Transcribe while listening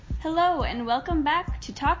Hello and welcome back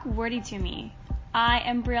to Talk Wordy to Me. I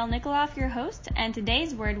am Brielle Nikoloff, your host, and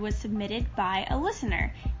today's word was submitted by a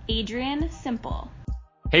listener, Adrian Simple.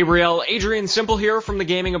 Hey Brielle, Adrian Simple here from the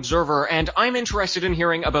Gaming Observer, and I'm interested in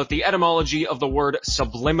hearing about the etymology of the word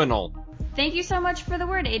subliminal. Thank you so much for the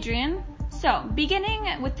word, Adrian. So,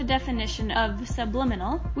 beginning with the definition of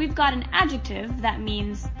subliminal, we've got an adjective that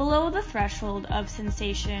means below the threshold of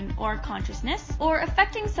sensation or consciousness, or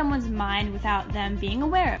affecting someone's mind without them being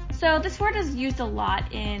aware. So this word is used a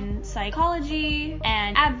lot in psychology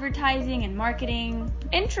and advertising and marketing.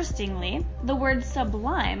 Interestingly, the word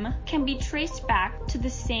sublime can be traced back to the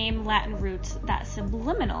same Latin roots that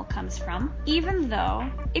subliminal comes from, even though,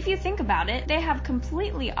 if you think about it, they have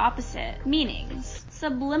completely opposite meanings.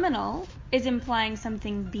 Subliminal is implying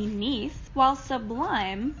something beneath, while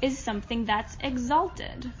sublime is something that's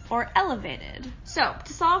exalted or elevated. So,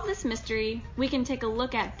 to solve this mystery, we can take a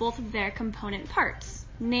look at both of their component parts,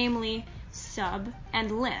 namely sub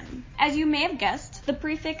and lim. As you may have guessed, the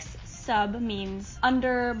prefix sub means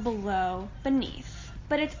under, below, beneath.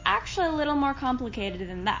 But it's actually a little more complicated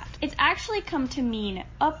than that. It's actually come to mean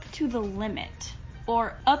up to the limit,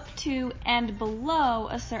 or up to and below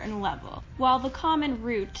a certain level, while the common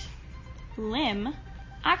root, lim,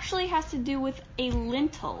 actually has to do with a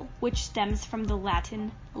lintel, which stems from the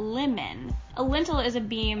Latin limen. A lintel is a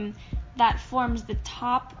beam that forms the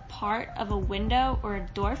top part of a window or a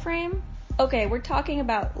door frame. Okay, we're talking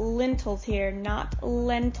about lintels here, not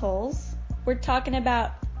lentils. We're talking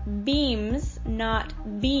about beams, not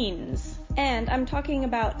beans. And I'm talking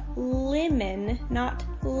about lemon, not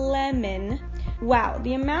lemon. Wow,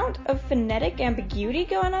 the amount of phonetic ambiguity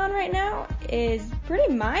going on right now is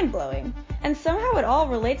pretty mind-blowing. And somehow it all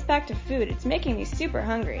relates back to food. It's making me super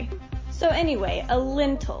hungry. So anyway, a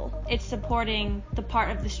lintel. It's supporting the part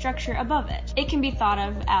of the structure above it. It can be thought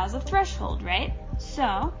of as a threshold, right?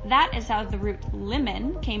 So, that is how the root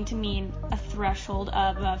limen came to mean a threshold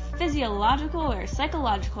of a physiological or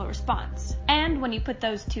psychological response. And when you put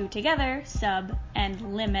those two together, sub and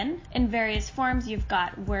limen, in various forms you've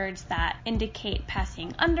got words that indicate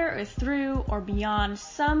passing under or through or beyond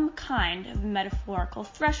some kind of metaphorical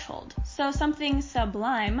threshold. So something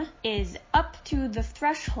sublime is up to the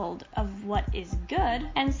threshold of what is good,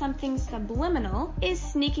 and something subliminal is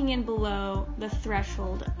sneaking in below the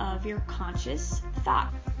threshold of your conscious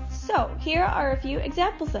thought. So, here are a few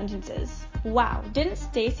example sentences. Wow, didn't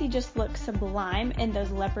Stacy just look sublime in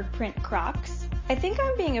those leopard print Crocs? I think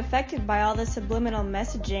I'm being affected by all the subliminal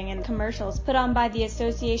messaging and commercials put on by the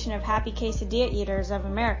Association of Happy Quesadilla Eaters of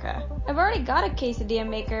America. I've already got a quesadilla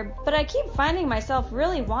maker, but I keep finding myself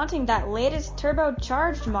really wanting that latest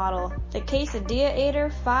turbocharged model, the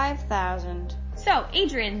Quesadilla 5000. So,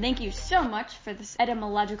 Adrian, thank you so much for this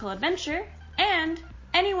etymological adventure, and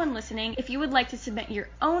anyone listening, if you would like to submit your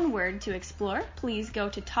own word to explore, please go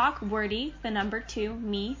to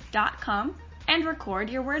talkwordy2me.com and record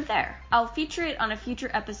your word there. I'll feature it on a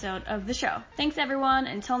future episode of the show. Thanks everyone,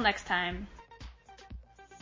 until next time.